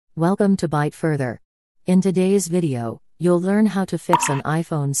Welcome to Byte Further. In today's video, you'll learn how to fix an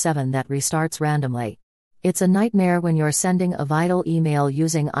iPhone 7 that restarts randomly. It's a nightmare when you're sending a vital email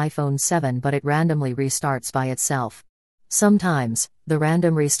using iPhone 7 but it randomly restarts by itself. Sometimes, the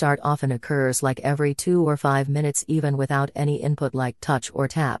random restart often occurs like every 2 or 5 minutes even without any input like touch or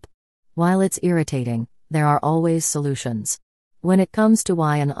tap. While it's irritating, there are always solutions. When it comes to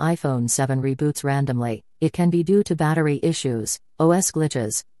why an iPhone 7 reboots randomly, it can be due to battery issues, OS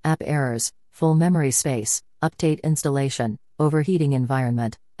glitches, app errors, full memory space, update installation, overheating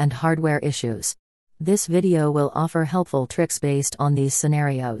environment, and hardware issues. This video will offer helpful tricks based on these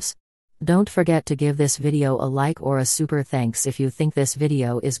scenarios. Don't forget to give this video a like or a super thanks if you think this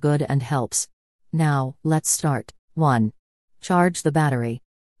video is good and helps. Now, let's start. 1. Charge the battery.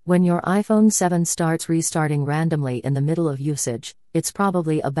 When your iPhone 7 starts restarting randomly in the middle of usage, it's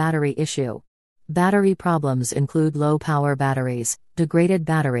probably a battery issue. Battery problems include low power batteries, degraded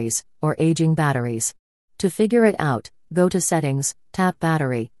batteries, or aging batteries. To figure it out, go to Settings, tap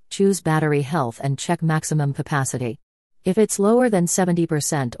Battery, choose Battery Health and check maximum capacity. If it's lower than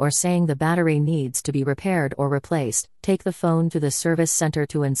 70% or saying the battery needs to be repaired or replaced, take the phone to the service center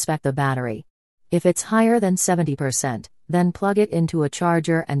to inspect the battery. If it's higher than 70%, then plug it into a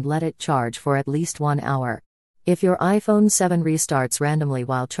charger and let it charge for at least 1 hour. If your iPhone 7 restarts randomly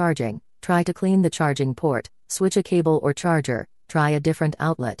while charging, try to clean the charging port, switch a cable or charger, try a different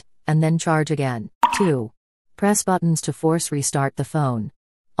outlet, and then charge again. 2. Press buttons to force restart the phone.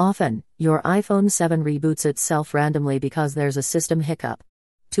 Often, your iPhone 7 reboots itself randomly because there's a system hiccup.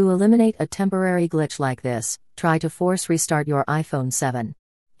 To eliminate a temporary glitch like this, try to force restart your iPhone 7.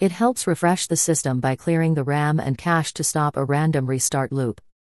 It helps refresh the system by clearing the RAM and cache to stop a random restart loop.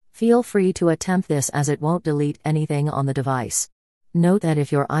 Feel free to attempt this as it won't delete anything on the device. Note that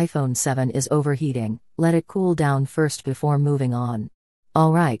if your iPhone 7 is overheating, let it cool down first before moving on.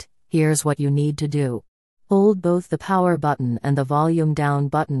 Alright, here's what you need to do. Hold both the power button and the volume down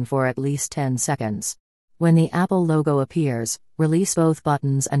button for at least 10 seconds. When the Apple logo appears, release both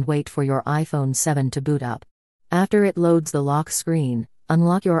buttons and wait for your iPhone 7 to boot up. After it loads the lock screen,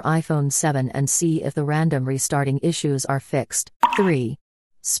 unlock your iPhone 7 and see if the random restarting issues are fixed. 3.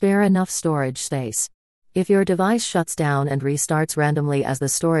 Spare enough storage space. If your device shuts down and restarts randomly as the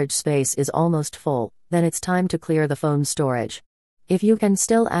storage space is almost full, then it's time to clear the phone's storage. If you can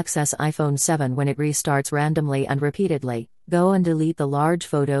still access iPhone 7 when it restarts randomly and repeatedly, go and delete the large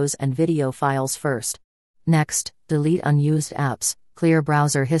photos and video files first. Next, delete unused apps, clear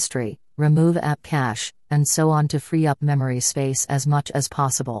browser history, remove app cache, and so on to free up memory space as much as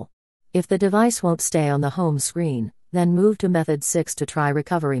possible. If the device won't stay on the home screen, then move to method 6 to try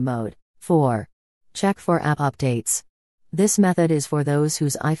recovery mode. 4. Check for app updates. This method is for those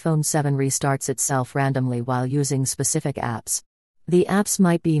whose iPhone 7 restarts itself randomly while using specific apps. The apps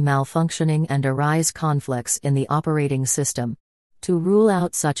might be malfunctioning and arise conflicts in the operating system. To rule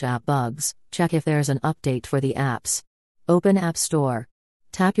out such app bugs, check if there's an update for the apps. Open App Store.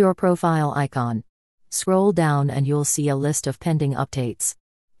 Tap your profile icon. Scroll down and you'll see a list of pending updates.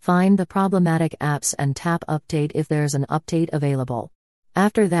 Find the problematic apps and tap Update if there's an update available.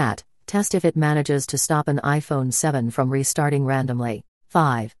 After that, test if it manages to stop an iPhone 7 from restarting randomly.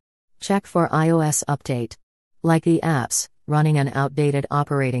 5. Check for iOS update. Like the apps, running an outdated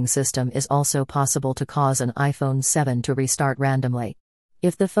operating system is also possible to cause an iPhone 7 to restart randomly.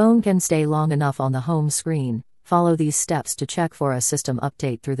 If the phone can stay long enough on the home screen, follow these steps to check for a system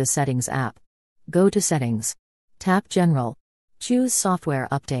update through the Settings app. Go to Settings. Tap General. Choose Software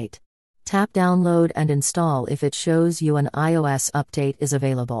Update. Tap Download and install if it shows you an iOS update is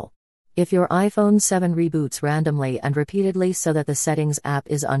available. If your iPhone 7 reboots randomly and repeatedly so that the Settings app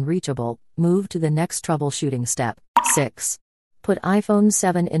is unreachable, move to the next troubleshooting step. 6. Put iPhone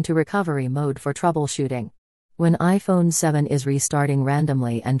 7 into recovery mode for troubleshooting. When iPhone 7 is restarting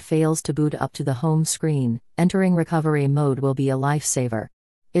randomly and fails to boot up to the home screen, entering recovery mode will be a lifesaver.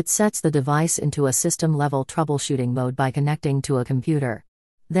 It sets the device into a system-level troubleshooting mode by connecting to a computer.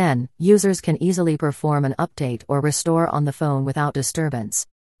 Then, users can easily perform an update or restore on the phone without disturbance.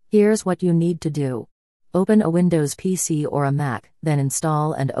 Here's what you need to do. Open a Windows PC or a Mac, then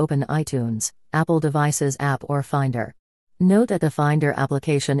install and open iTunes, Apple Devices app or Finder. Note that the Finder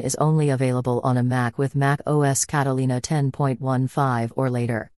application is only available on a Mac with Mac OS Catalina 10.15 or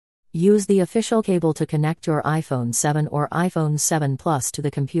later. Use the official cable to connect your iPhone 7 or iPhone 7 Plus to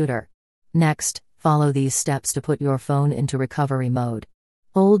the computer. Next, follow these steps to put your phone into recovery mode.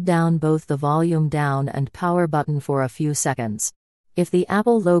 Hold down both the volume down and power button for a few seconds. If the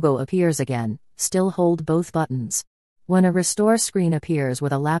Apple logo appears again, still hold both buttons. When a restore screen appears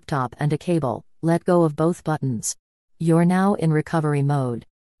with a laptop and a cable, let go of both buttons. You're now in recovery mode.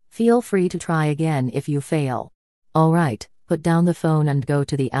 Feel free to try again if you fail. Alright, put down the phone and go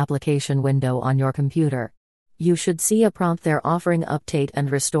to the application window on your computer. You should see a prompt there offering update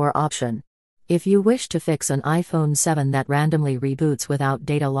and restore option. If you wish to fix an iPhone 7 that randomly reboots without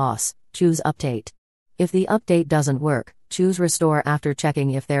data loss, choose Update. If the update doesn't work, choose Restore after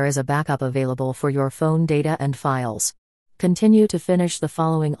checking if there is a backup available for your phone data and files. Continue to finish the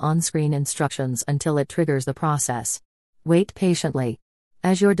following on-screen instructions until it triggers the process. Wait patiently.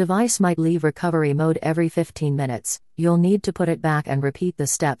 As your device might leave recovery mode every 15 minutes, you'll need to put it back and repeat the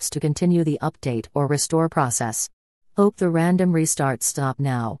steps to continue the update or restore process. Hope the random restarts stop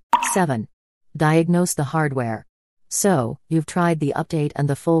now. 7. Diagnose the hardware. So, you've tried the update and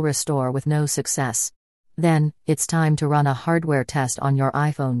the full restore with no success. Then, it's time to run a hardware test on your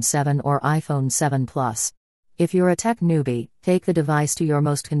iPhone 7 or iPhone 7 Plus. If you're a tech newbie, take the device to your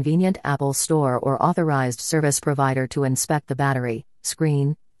most convenient Apple Store or authorized service provider to inspect the battery,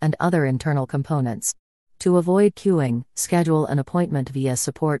 screen, and other internal components. To avoid queuing, schedule an appointment via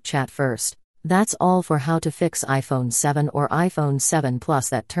support chat first. That's all for how to fix iPhone 7 or iPhone 7 Plus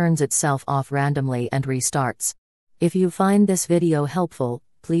that turns itself off randomly and restarts. If you find this video helpful,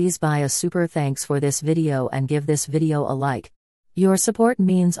 please buy a super thanks for this video and give this video a like. Your support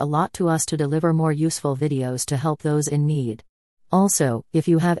means a lot to us to deliver more useful videos to help those in need. Also, if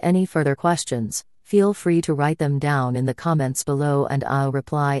you have any further questions, feel free to write them down in the comments below and I'll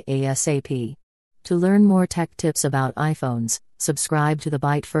reply ASAP. To learn more tech tips about iPhones, subscribe to the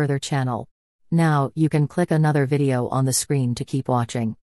Byte Further channel. Now, you can click another video on the screen to keep watching.